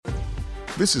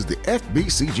This is the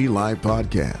FBCG Live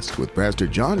Podcast with Pastor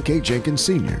John K. Jenkins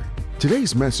Sr.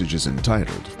 Today's message is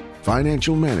entitled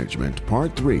Financial Management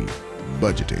Part 3,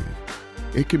 Budgeting.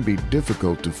 It can be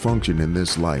difficult to function in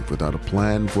this life without a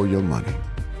plan for your money.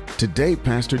 Today,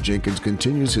 Pastor Jenkins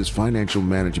continues his financial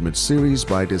management series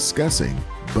by discussing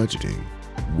budgeting.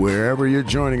 Wherever you're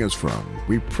joining us from,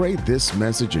 we pray this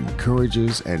message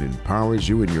encourages and empowers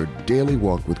you in your daily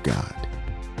walk with God.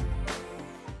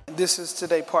 This is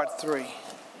today part 3,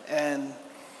 and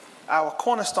our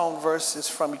cornerstone verse is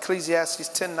from Ecclesiastes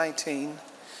 10:19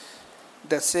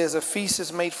 that says, "A feast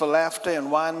is made for laughter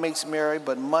and wine makes merry,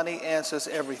 but money answers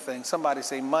everything." Somebody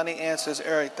say, money answers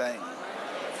everything.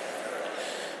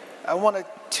 I want to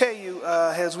tell you,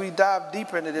 as we dive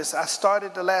deeper into this, I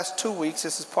started the last 2 weeks.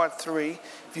 This is part 3.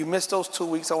 If you missed those 2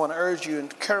 weeks, I want to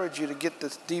encourage you to get the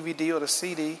DVD or the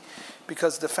CD,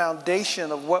 because the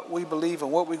foundation of what we believe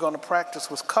and what we're going to practice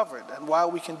was covered, and why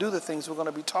we can do the things we're going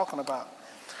to be talking about.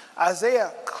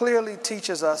 Isaiah clearly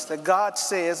teaches us that God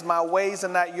says, "My ways are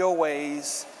not your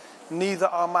ways, neither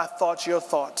are my thoughts your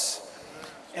thoughts."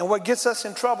 And what gets us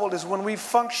in trouble is when we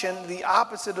function the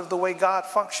opposite of the way God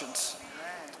functions.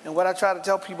 And what I try to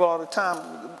tell people all the time,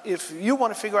 if you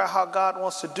want to figure out how God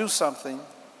wants to do something,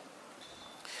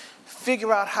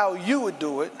 figure out how you would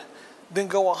do it, then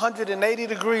go 180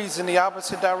 degrees in the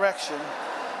opposite direction,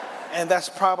 and that's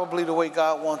probably the way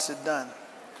God wants it done.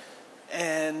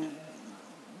 And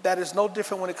that is no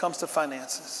different when it comes to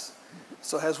finances.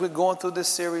 So as we're going through this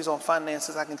series on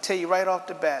finances, I can tell you right off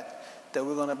the bat that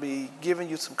we're going to be giving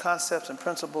you some concepts and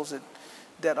principles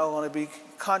that are going to be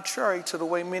contrary to the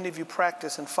way many of you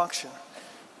practice and function.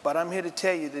 But I'm here to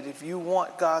tell you that if you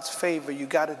want God's favor, you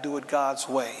got to do it God's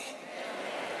way.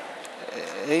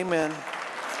 Amen.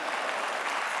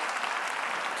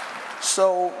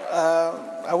 So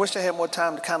I wish I had more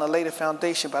time to kind of lay the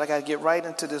foundation, but I got to get right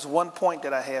into this one point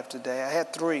that I have today. I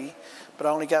had 3, but I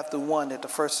only got through 1 at the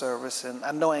first service, and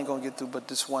I know I ain't going to get through but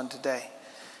this one today.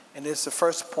 And it's the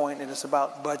first point, and it's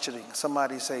about budgeting.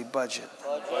 Somebody say budget.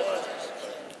 Budget.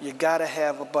 You got to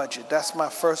have a budget. That's my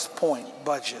first point,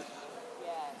 budget.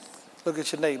 Yes. Look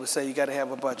at your neighbor, say you got to have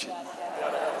a budget.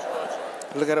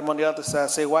 Look at him on the other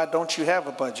side, say, why don't you have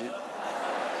a budget?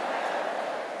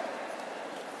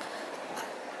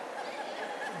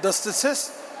 The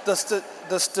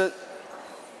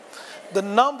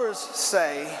numbers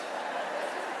say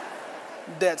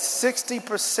that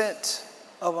 60%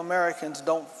 of Americans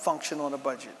don't function on a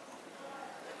budget.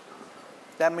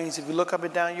 That means if you look up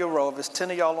and down your row, if it's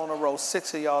 10 of y'all on a row,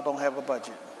 6 of y'all don't have a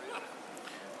budget.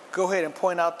 Go ahead and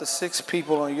point out the 6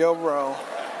 people on your row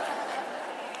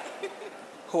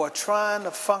who are trying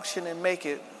to function and make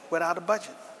it without a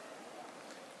budget.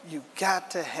 You got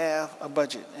to have a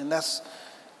budget, and that's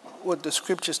what the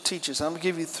scriptures teach us. I'm going to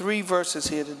give you 3 verses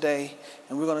here today,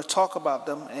 and we're going to talk about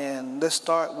them. And let's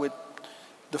start with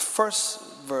the first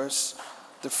verse.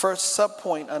 The first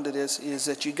subpoint under this is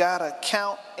that you got to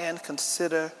count and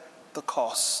consider the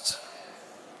cost.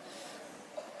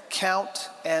 Count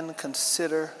and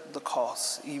consider the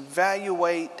cost.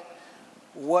 Evaluate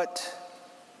what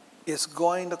it's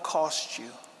going to cost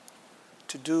you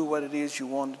to do what it is you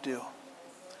want to do.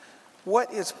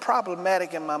 What is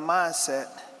problematic in my mindset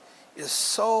is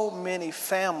so many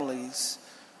families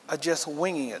are just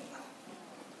winging it.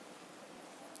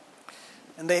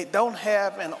 And they don't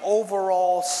have an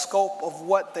overall scope of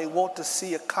what they want to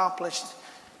see accomplished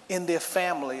in their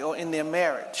family or in their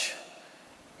marriage.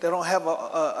 They don't have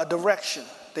a direction.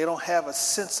 They don't have a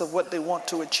sense of what they want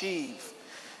to achieve.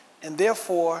 And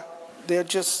therefore, they're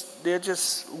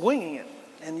just winging it.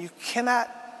 And you cannot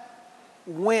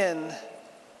win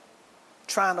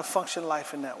trying to function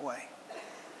life in that way.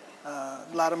 A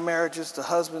lot of marriages, the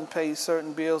husband pays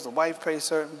certain bills, the wife pays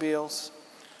certain bills.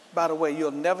 By the way,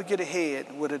 you'll never get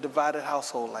ahead with a divided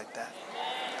household like that.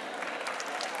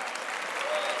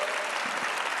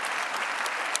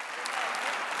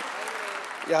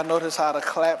 Y'all notice how the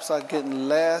claps are getting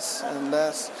less and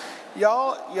less.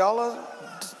 Y'all are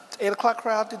 8 o'clock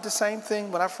crowd did the same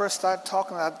thing. When I first started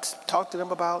talking, I talked to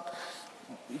them about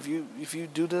if you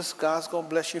do this, God's gonna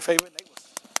bless your favor. They were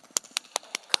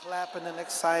clapping and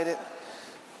excited.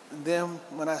 And then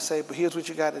when I say, but here's what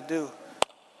you got to do.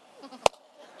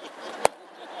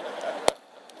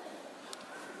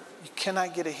 You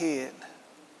cannot get ahead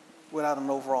without an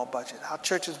overall budget. Our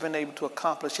church has been able to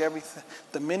accomplish everything,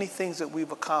 the many things that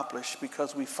we've accomplished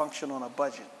because we function on a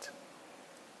budget.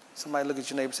 Somebody look at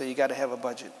your neighbor and say, you got to have a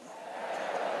budget.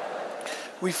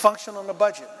 We function on a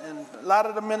budget, and a lot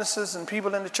of the ministers and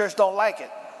people in the church don't like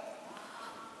it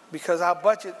because our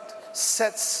budget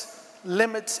sets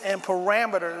limits and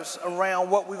parameters around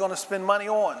what we're going to spend money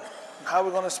on. how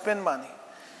we're going to spend money.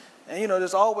 And,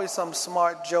 there's always some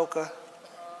smart joker.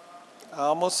 I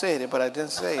almost said it, but I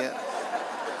didn't say it.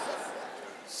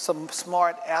 Some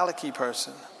smart alecky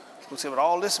person who said, with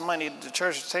all this money the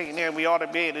church is taking there, we ought to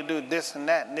be able to do this and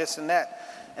that and this and that.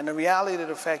 And the reality of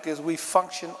the fact is we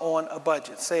function on a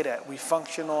budget. Say that. We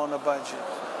function on a budget.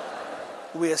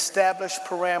 We establish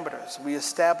parameters. We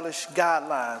establish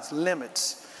guidelines,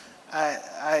 limits.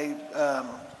 I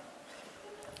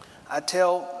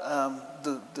tell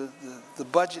the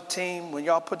budget team, when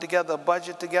y'all put together a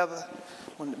budget together,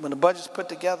 when the budget's put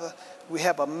together, we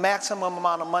have a maximum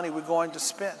amount of money we're going to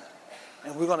spend.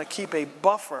 And we're going to keep a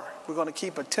buffer. We're going to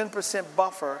keep a 10%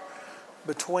 buffer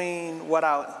between what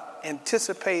our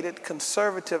anticipated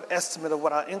conservative estimate of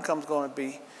what our income's going to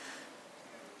be.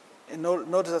 And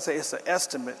notice I say it's an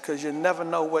estimate because you never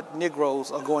know what Negroes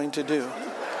are going to do.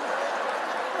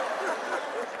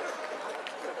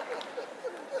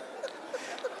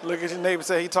 Look at your neighbor and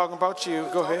say, he's talking about you.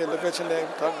 Go ahead, look at your neighbor,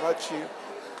 talking about you.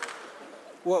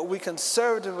 What we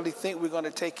conservatively think we're going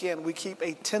to take in, we keep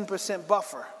a 10%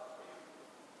 buffer.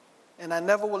 And I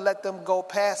never will let them go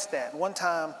past that. One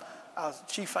time, our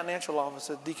chief financial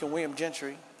officer, Deacon William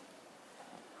Gentry,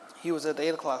 he was at the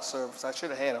 8 o'clock service. I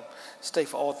should have had him stay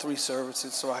for all 3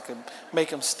 services so I could make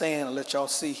him stand and let y'all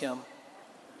see him.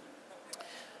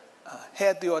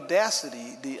 Had the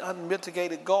audacity, the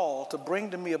unmitigated gall to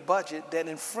bring to me a budget that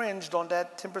infringed on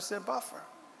that 10% buffer.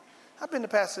 I've been the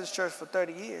pastor of this church for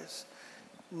 30 years.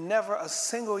 Never a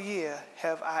single year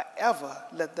have I ever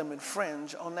let them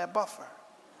infringe on that buffer.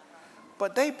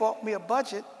 But they bought me a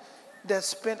budget that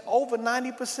spent over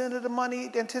 90% of the money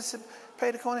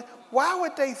anticipated. Why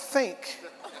would they think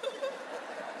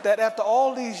that after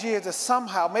all these years that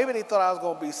somehow, maybe they thought I was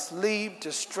going to be asleep,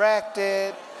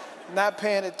 distracted, not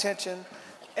paying attention.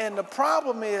 And the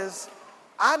problem is,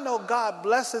 I know God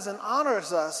blesses and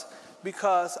honors us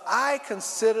because I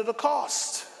consider the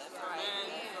cost.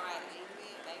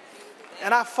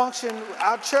 And our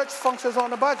church functions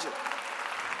on a budget.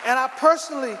 And our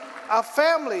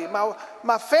family,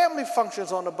 my family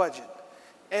functions on a budget.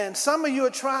 And some of you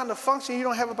are trying to function, you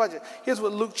don't have a budget. Here's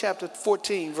what Luke chapter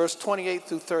 14, verse 28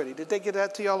 through 30. Did they get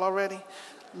that to y'all already?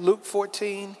 Luke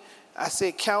 14, I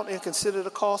said count and consider the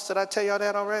cost. Did I tell y'all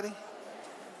that already?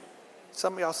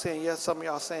 Some of y'all saying yes, some of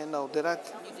y'all saying no.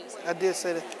 I did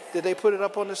say that. Did they put it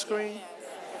up on the screen?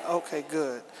 Okay,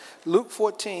 good. Luke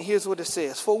 14, here's what it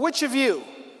says. For which of you,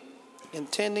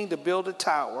 intending to build a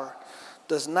tower,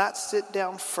 does not sit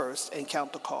down first and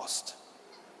count the cost,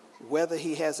 whether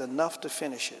he has enough to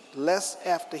finish it, lest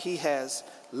after he has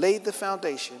laid the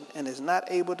foundation and is not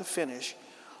able to finish,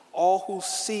 all who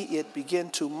see it begin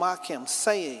to mock him,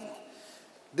 saying,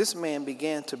 this man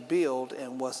began to build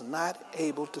and was not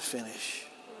able to finish.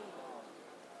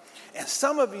 And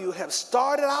some of you have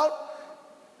started out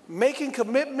making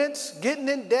commitments, getting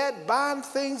in debt, buying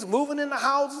things, moving into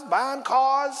houses, buying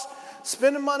cars,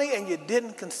 spending money, and you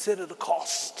didn't consider the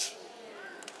cost.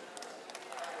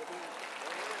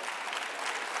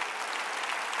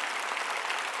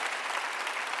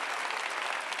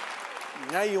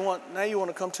 Now you want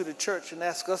to come to the church and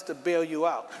ask us to bail you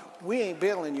out. We ain't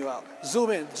bailing you out.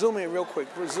 Zoom in real quick.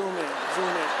 Zoom in.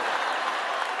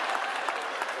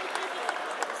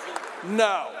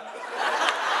 No.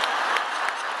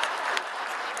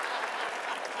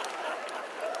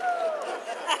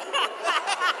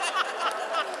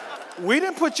 We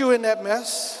didn't put you in that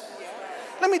mess.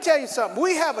 Let me tell you something.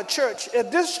 We have a church.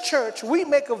 At this church, we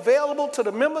make available to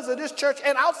the members of this church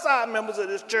and outside members of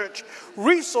this church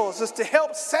resources to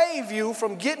help save you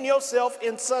from getting yourself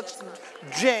in such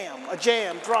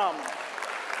drama.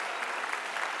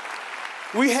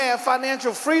 We have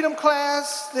Financial Freedom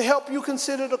class to help you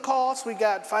consider the cost. We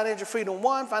got Financial Freedom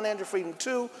 1, Financial Freedom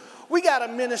 2. We got a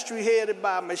ministry headed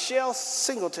by Michelle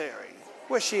Singletary.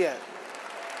 Where's she at?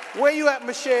 Where you at,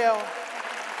 Michelle?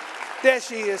 There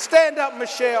she is. Stand up,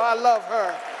 Michelle. I love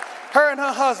her. Her and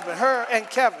her husband, her and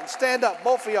Kevin. Stand up,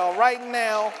 both of y'all, right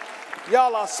now.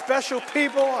 Y'all are special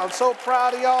people. I'm so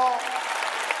proud of y'all.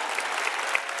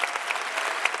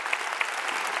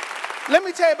 Let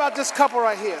me tell you about this couple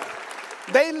right here.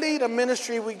 They lead a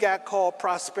ministry we got called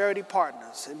Prosperity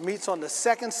Partners. It meets on the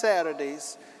second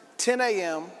Saturdays, 10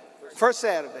 a.m. First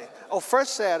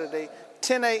Saturday,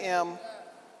 10 a.m.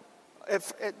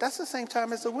 That's the same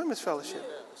time as the Women's Fellowship.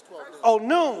 Oh,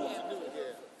 noon.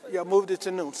 Yeah, moved it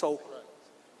to noon. So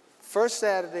first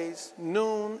Saturdays,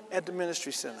 noon at the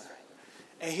ministry center.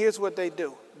 And here's what they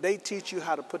do. They teach you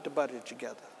how to put the budget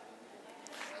together.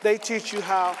 They teach you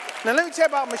how. Now let me tell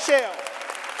you about Michelle.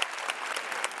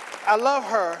 I love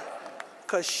her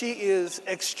because she is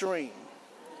extreme.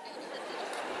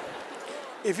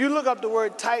 If you look up the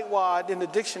word tightwad in the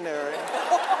dictionary,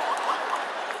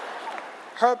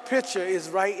 her picture is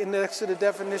right in next to the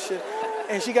definition,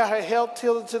 and she got her head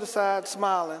tilted to the side,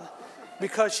 smiling,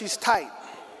 because she's tight.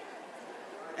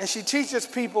 And she teaches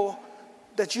people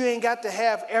that you ain't got to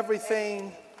have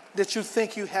everything that you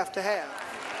think you have to have.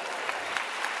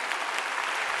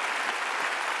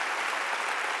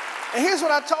 And here's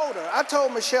what I told her. I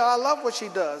told Michelle I love what she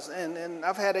does. And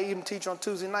I've had her even teach on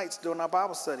Tuesday nights during our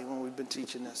Bible study when we've been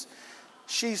teaching this.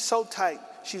 She's so tight.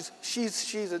 She's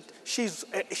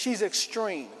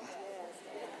extreme.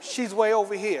 She's way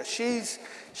over here. She's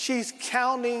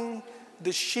counting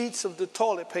the sheets of the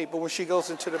toilet paper when she goes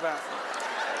into the bathroom.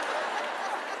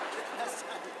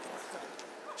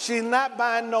 She's not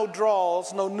buying no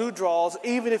drawers, no new drawers,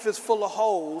 even if it's full of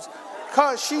holes,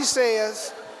 because she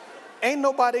says, ain't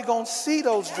nobody gonna see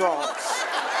those drawers.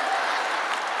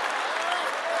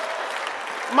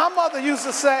 My mother used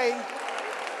to say,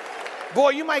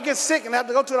 boy, you might get sick and have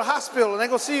to go to the hospital and they're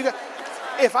gonna see you.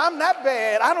 If I'm that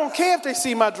bad, I don't care if they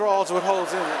see my drawers with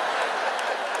holes in it.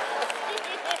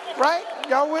 Right?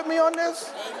 Y'all with me on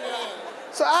this?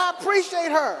 So I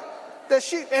appreciate her. That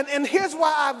she, and here's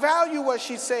why I value what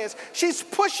she says. She's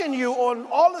pushing you on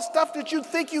all the stuff that you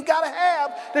think you gotta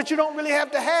have that you don't really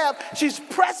have to have. She's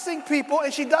pressing people,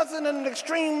 and she does it in an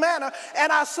extreme manner,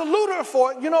 and I salute her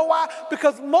for it. You know why?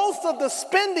 Because most of the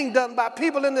spending done by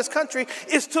people in this country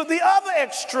is to the other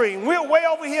extreme. We're way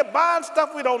over here buying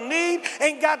stuff we don't need,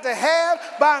 ain't got to have,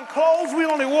 buying clothes we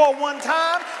only wore one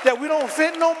time that we don't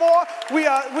fit no more. We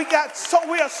are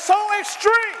so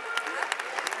extreme.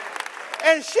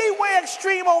 And she way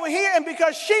extreme over here, and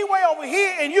because she way over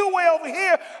here and you way over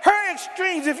here, her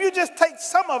extremes, if you just take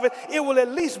some of it, it will at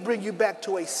least bring you back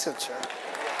to a center.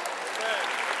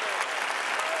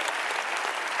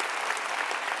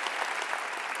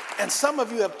 And some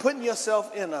of you have put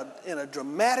yourself in a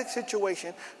dramatic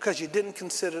situation because you didn't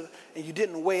consider and you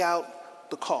didn't weigh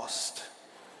out the cost.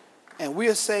 And we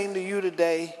are saying to you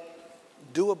today,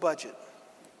 do a budget.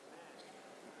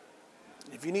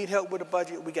 If you need help with a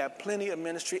budget, we got plenty of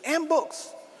ministry and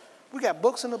books. We got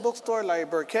books in the bookstore. Larry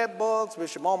Burkett books,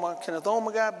 Bishop Kenneth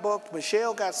Omer got books.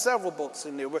 Michelle got several books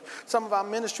in there. Some of our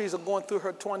ministries are going through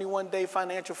her 21-day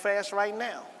financial fast right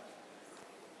now.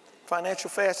 Financial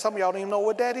fast, some of y'all don't even know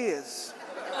what that is.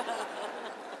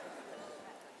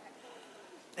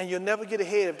 And you'll never get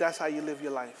ahead if that's how you live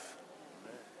your life.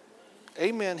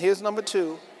 Amen. Here's number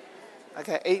 2. I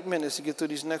got 8 minutes to get through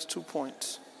these next 2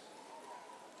 points.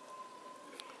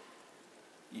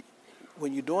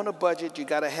 When you're doing a budget, you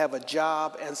got to have a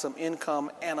job and some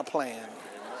income and a plan.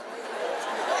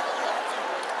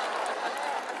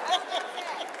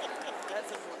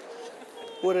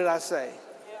 What did I say?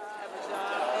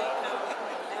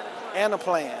 And a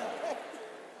plan.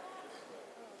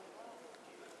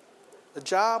 A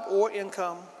job or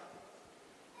income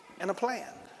and a plan.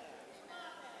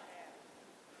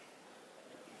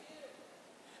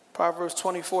 Proverbs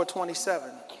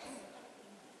 24:27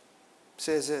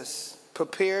 says this: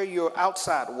 prepare your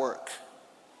outside work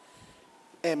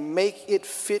and make it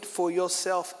fit for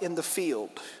yourself in the field.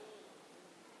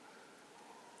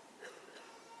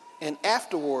 And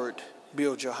afterward,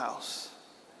 build your house.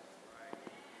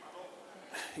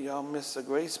 Y'all missed a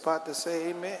great spot to say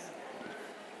amen.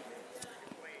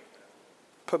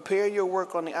 Prepare your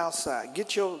work on the outside.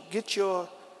 Get your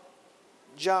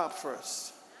job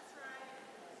first.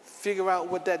 Figure out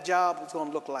what that job is going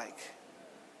to look like.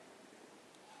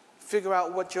 Figure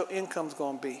out what your income's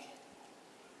going to be.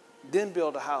 Then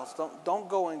build a house. Don't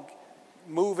go and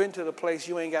move into the place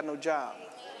you ain't got no job.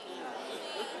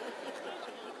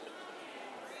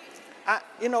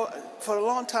 For a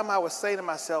long time I would say to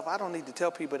myself, I don't need to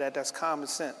tell people that. That's common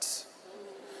sense.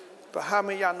 But how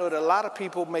many of y'all know that a lot of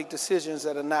people make decisions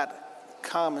that are not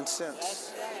common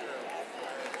sense?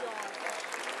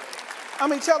 I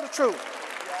mean, tell the truth.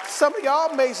 Some of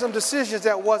y'all made some decisions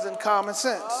that wasn't common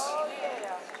sense.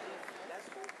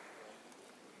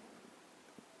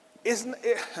 Isn't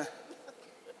it?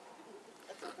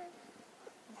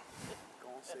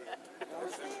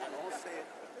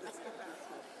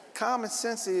 Common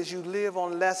sense is you live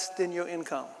on less than your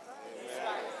income.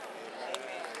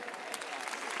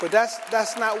 But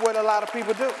that's not what a lot of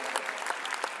people do.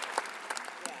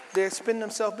 They expend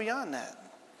themselves beyond that.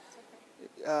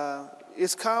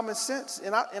 It's common sense.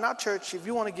 In our church, if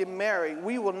you want to get married,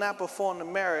 we will not perform the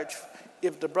marriage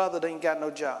if the brother ain't got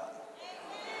no job.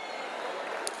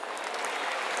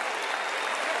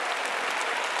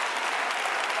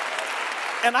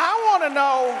 And I want to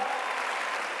know,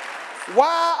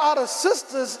 why are the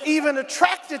sisters even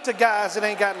attracted to guys that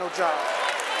ain't got no job?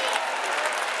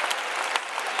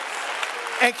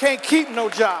 and can't keep no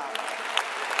job.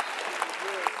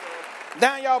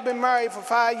 Now y'all been married for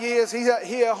 5 years.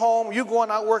 He at home. You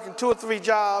going out working 2 or 3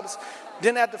 jobs.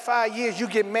 Then after 5 years, you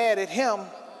get mad at him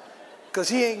because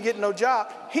he ain't getting no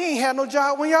job. He ain't had no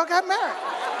job when y'all got married.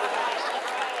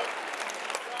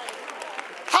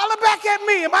 Holler back at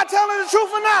me. Am I telling the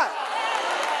truth or not?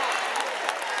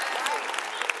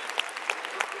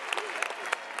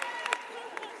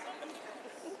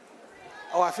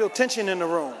 Oh, I feel tension in the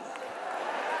room.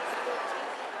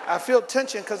 I feel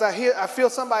tension because I feel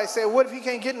somebody say, what if he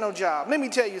can't get no job? Let me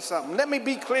tell you something. Let me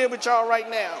be clear with y'all right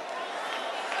now.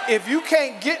 If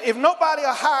nobody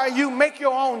will hire you, make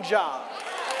your own job.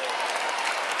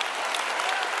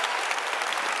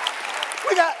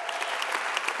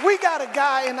 We got a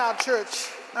guy in our church.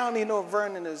 I don't even know if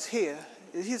Vernon is here.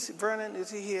 Is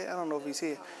he here? I don't know if he's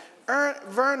here.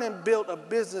 Vernon built a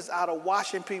business out of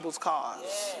washing people's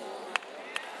cars.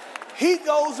 He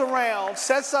goes around,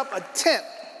 sets up a tent,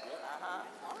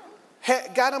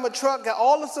 got him a truck, got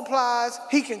all the supplies.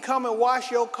 He can come and wash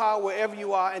your car wherever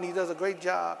you are, and he does a great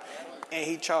job. And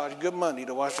he charges good money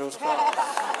to wash those cars.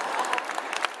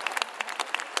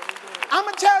 I'm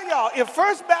going to tell y'all, if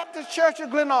First Baptist Church of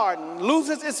Glenarden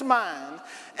loses its mind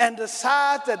and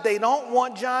decides that they don't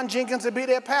want John Jenkins to be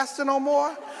their pastor no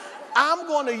more, I'm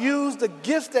going to use the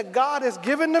gifts that God has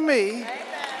given to me.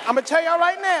 I'm going to tell y'all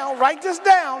right now, write this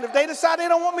down. If they decide they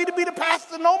don't want me to be the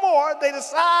pastor no more, they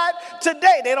decide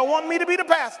today they don't want me to be the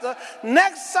pastor,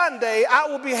 next Sunday I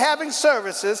will be having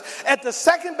services at the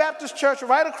Second Baptist Church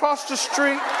right across the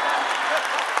street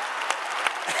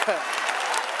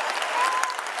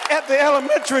at the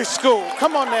elementary school.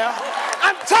 Come on now.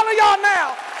 I'm telling y'all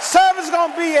now, service is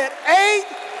going to be at 8,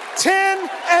 10,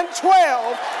 and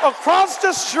 12 across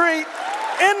the street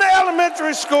in the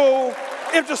elementary school.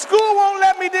 If the school won't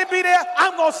let me be there,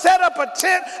 I'm going to set up a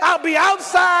tent. I'll be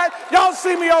outside. Y'all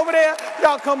see me over there.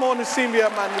 Y'all come on and see me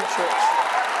at my new church.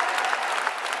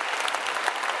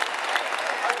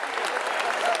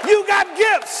 You got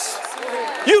gifts.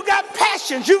 You got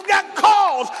passions. You got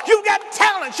calls. You got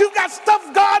talents. You got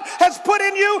stuff God has put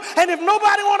in you. And if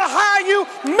nobody want to hire you,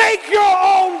 make your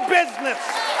own business.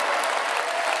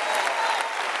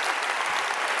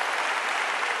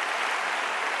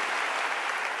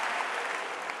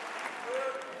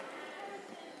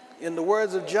 In the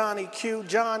words of John Q,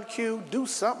 do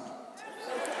something.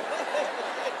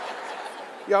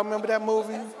 Y'all remember that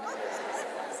movie?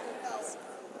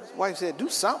 His wife said, do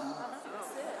something.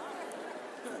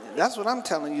 That's what I'm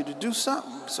telling you, to do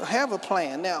something. So have a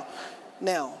plan. Now,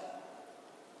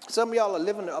 some of y'all are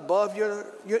living above your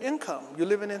income. You're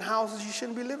living in houses you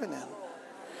shouldn't be living in.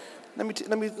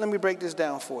 Let me break this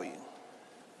down for you.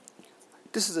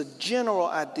 This is a general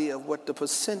idea of what the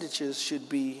percentages should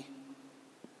be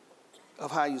of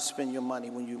how you spend your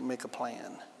money when you make a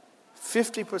plan.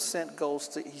 50% goes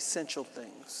to essential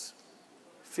things.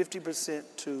 50%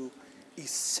 to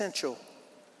essential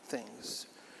things.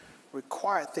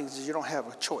 Required things that you don't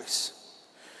have a choice.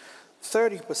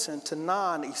 30% to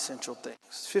non-essential things.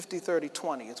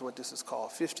 50-30-20 is what this is called.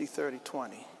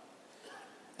 50-30-20.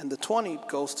 And the 20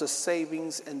 goes to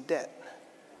savings and debt.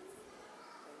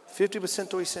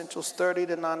 50% to essentials, 30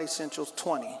 to non-essentials,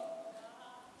 20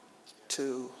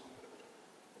 to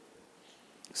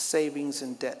savings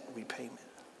and debt repayment.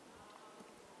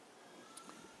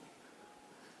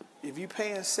 If you're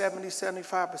paying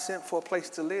 70-75% for a place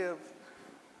to live,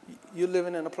 you're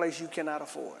living in a place you cannot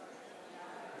afford.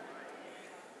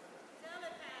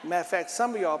 Matter of fact,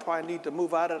 some of y'all probably need to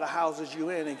move out of the houses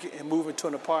you're in and move into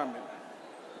an apartment.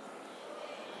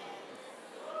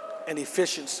 And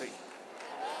efficiency.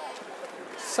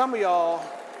 Some of y'all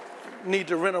need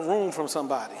to rent a room from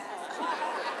somebody.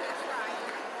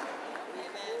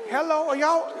 Hello, are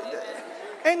y'all?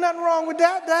 Ain't nothing wrong with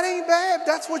that. That ain't bad.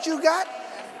 That's what you got.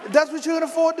 That's what you can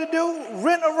afford to do.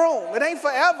 Rent a room. It ain't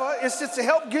forever. It's just to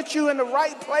help get you in the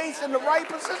right place, in the right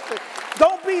position.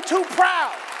 Don't be too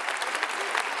proud.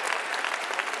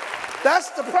 That's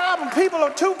the problem. People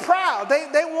are too proud.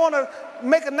 They want to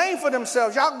make a name for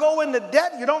themselves. Y'all go into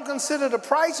debt. You don't consider the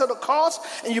price or the cost,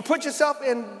 and you put yourself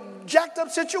in jacked up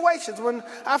situations. When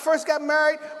I first got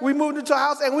married, we moved into a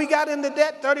house and we got into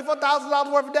debt,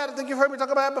 $34,000 worth of debt. I think you've heard me talk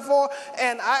about that before.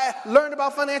 And I learned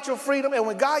about financial freedom. And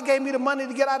when God gave me the money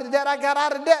to get out of debt, I got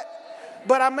out of debt.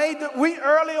 But we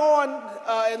early on,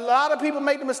 a lot of people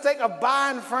make the mistake of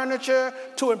buying furniture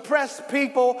to impress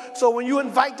people. So when you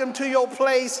invite them to your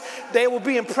place, they will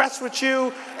be impressed with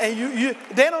you. And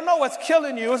they don't know what's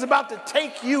killing you. It's about to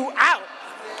take you out.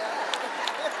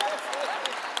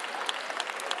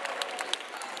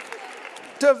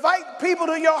 To invite people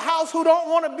to your house who don't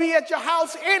want to be at your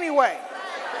house anyway.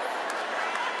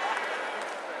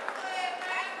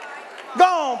 Go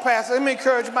on, Pastor. Let me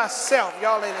encourage myself.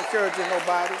 Y'all ain't encouraging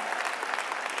nobody.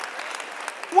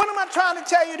 What am I trying to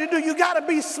tell you to do? You got to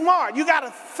be smart. You got to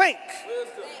think.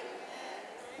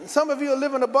 And some of you are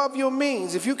living above your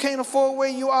means. If you can't afford where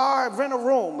you are, rent a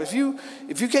room. If you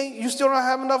can't, you still don't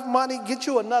have enough money, get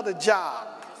you another job.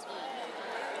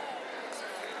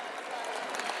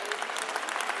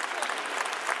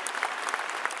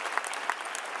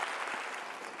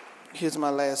 Here's my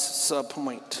last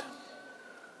sub-point.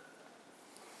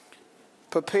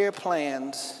 Proper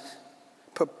plans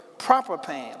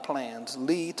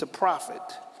lead to profit,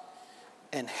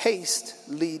 and haste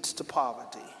leads to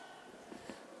poverty.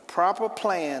 Proper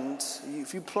plans,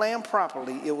 if you plan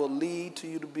properly, it will lead to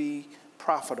you to be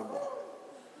profitable.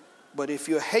 But if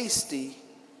you're hasty,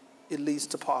 it leads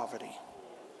to poverty.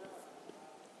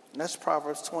 And that's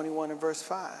Proverbs 21 and verse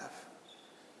 5.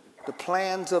 The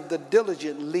plans of the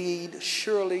diligent lead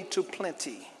surely to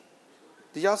plenty.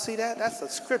 Did y'all see that? That's a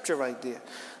scripture right there.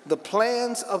 The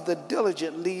plans of the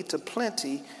diligent lead to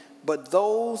plenty, but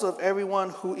those of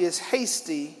everyone who is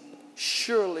hasty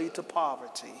surely to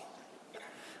poverty.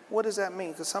 What does that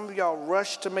mean? Because some of y'all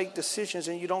rush to make decisions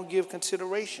and you don't give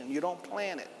consideration. You don't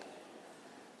plan it.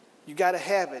 You got to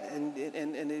have it.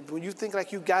 And when you think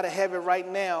like you got to have it right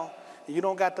now and you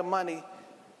don't got the money,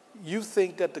 you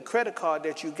think that the credit card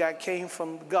that you got came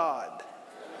from God.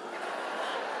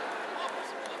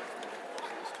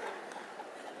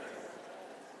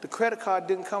 The credit card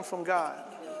didn't come from God.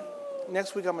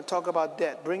 Next week I'm going to talk about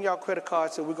debt. Bring y'all credit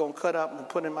cards that we're going to cut up and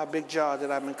put in my big jar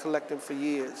that I've been collecting for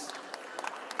years.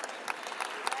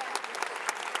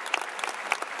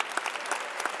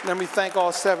 Let me thank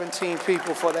all 17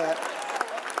 people for that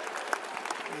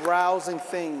rousing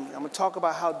thing. I'm going to talk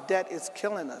about how debt is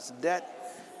killing us. Debt.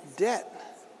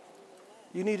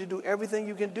 You need to do everything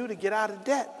you can do to get out of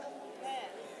debt.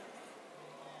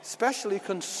 Especially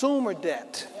consumer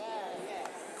debt.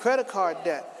 Credit card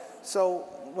debt. So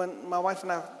when my wife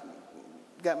and I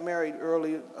got married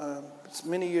early,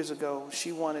 many years ago,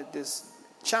 she wanted this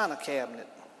china cabinet.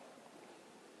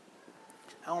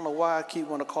 I don't know why I keep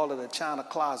wanting to call it a china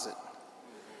closet.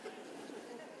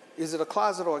 Is it a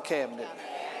closet or a cabinet?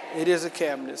 It is a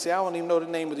cabinet. See, I don't even know the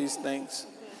name of these things.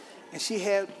 And she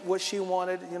had what she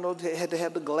wanted, they had to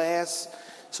have the glass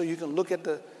so you can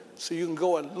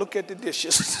go and look at the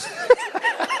dishes.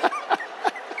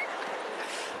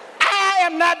 I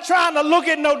am not trying to look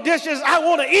at no dishes. I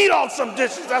want to eat on some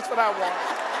dishes. That's what I want.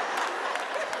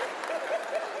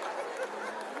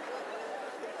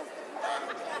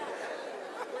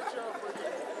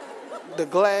 The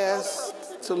glass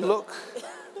to look.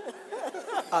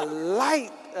 A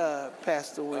light,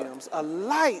 Pastor Williams, a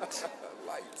light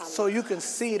so you can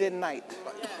see it at night.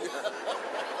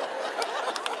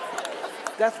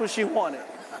 That's what she wanted.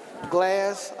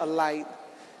 Glass, a light.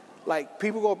 Like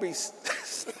people gonna be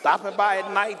stopping by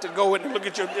at night to go in and look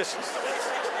at your dishes.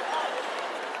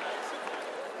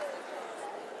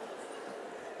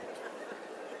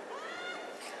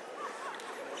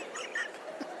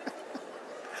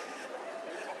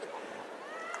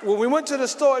 When we went to the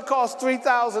store, it cost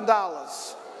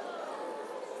 $3,000.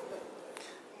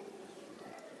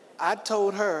 I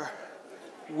told her,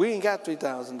 we ain't got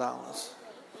 $3,000.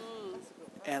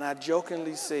 And I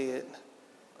jokingly said,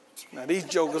 now these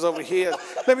jokers over here,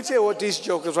 let me tell you what these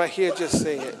jokers right here just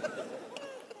said.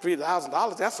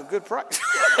 $3,000, that's a good price.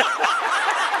 We're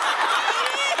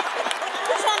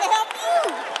trying to help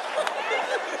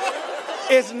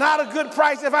you. It's not a good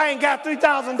price if I ain't got $3,000.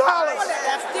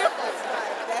 That's different.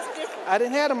 I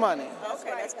didn't have the money.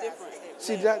 Okay, that's different.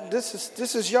 See, this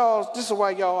is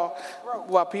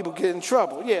why people get in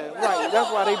trouble. Yeah, right.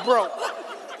 That's why they broke.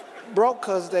 Broke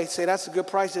because they say that's a good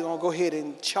price. They're gonna go ahead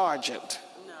and charge it.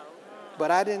 No.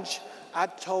 But I didn't. I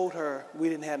told her we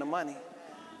didn't have the money,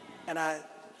 and I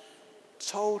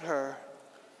told her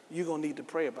you're gonna need to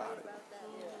pray about it.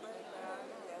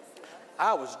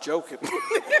 I was joking.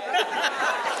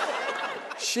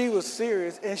 She was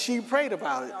serious, and she prayed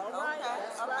about it.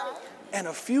 And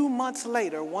a few months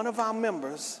later, one of our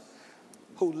members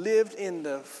who lived in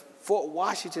the Fort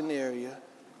Washington area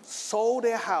sold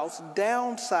their house,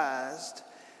 downsized,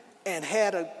 and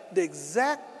had the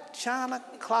exact china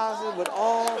closet with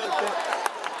all the things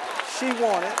she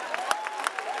wanted,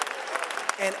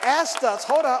 and asked us,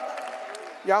 hold up,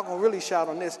 y'all gonna really shout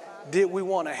on this, did we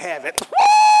want to have it?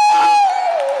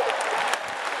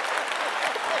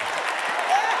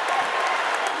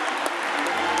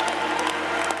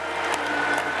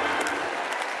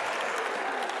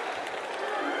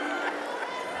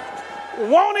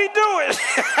 Won't he do it?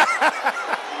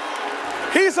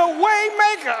 He's a way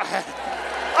maker,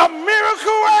 a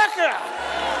miracle worker.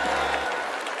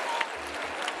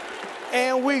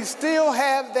 And we still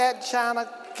have that china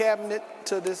cabinet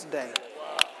to this day.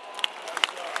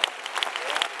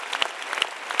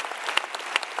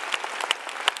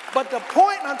 But the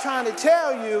point I'm trying to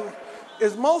tell you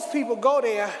is most people go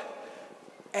there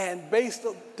and base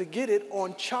to get it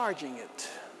on charging it.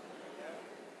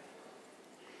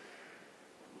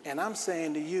 And I'm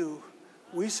saying to you,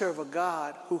 we serve a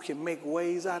God who can make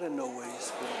ways out of no ways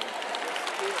for you.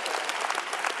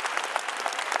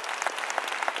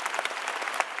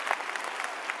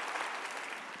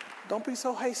 Don't be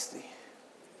so hasty.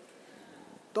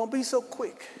 Don't be so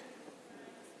quick.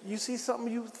 You see something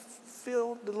you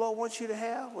feel the Lord wants you to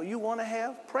have or you want to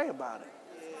have, pray about it.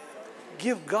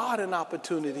 Give God an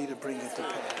opportunity to bring it to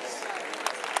pass.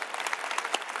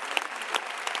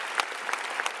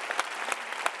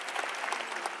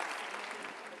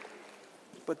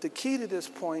 But the key to this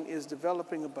point is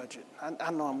developing a budget. I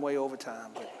know I'm way over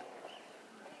time, but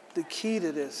the key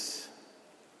to this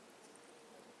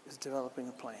is developing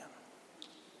a plan.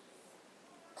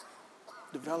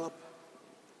 Develop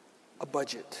a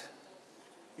budget.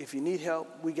 If you need help,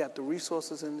 we got the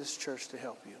resources in this church to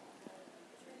help you.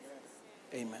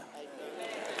 Amen.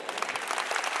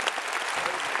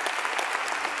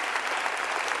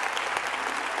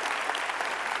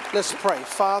 Let's pray.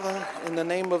 Father, in the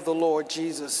name of the Lord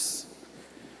Jesus,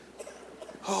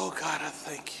 oh God, I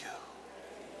thank you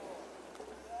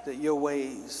that your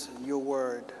ways and your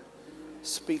word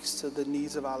speaks to the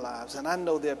needs of our lives. And I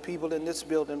know there are people in this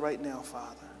building right now,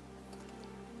 Father,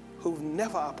 who've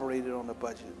never operated on a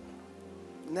budget,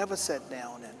 never sat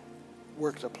down and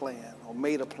worked a plan or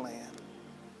made a plan.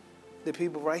 There are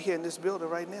people right here in this building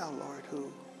right now, Lord,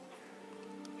 who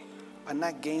are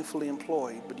not gainfully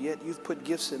employed, but yet you've put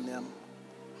gifts in them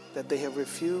that they have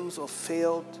refused or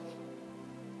failed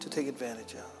to take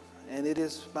advantage of. And it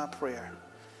is my prayer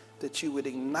that you would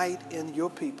ignite in your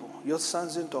people, your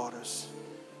sons and daughters,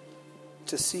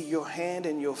 to see your hand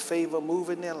and your favor move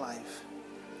in their life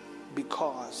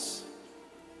because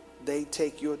they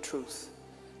take your truth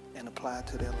and apply it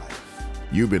to their life.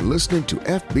 You've been listening to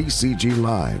FBCG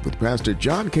Live with Pastor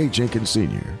John K. Jenkins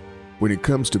Sr. When it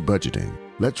comes to budgeting,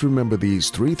 let's remember these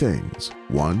three things.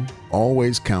 1,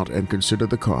 always count and consider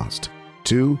the cost.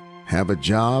 2, have a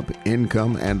job,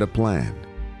 income, and a plan.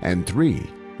 And 3,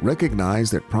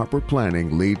 recognize that proper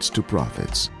planning leads to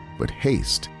profits, but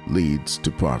haste leads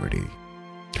to poverty.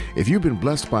 If you've been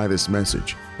blessed by this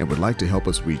message and would like to help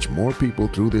us reach more people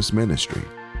through this ministry,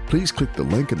 please click the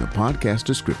link in the podcast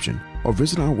description or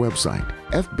visit our website,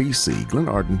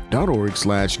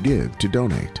 fbcglenarden.org/give to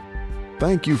donate.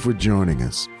 Thank you for joining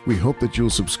us. We hope that you'll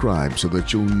subscribe so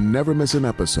that you'll never miss an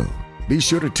episode. Be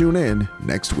sure to tune in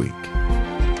next week.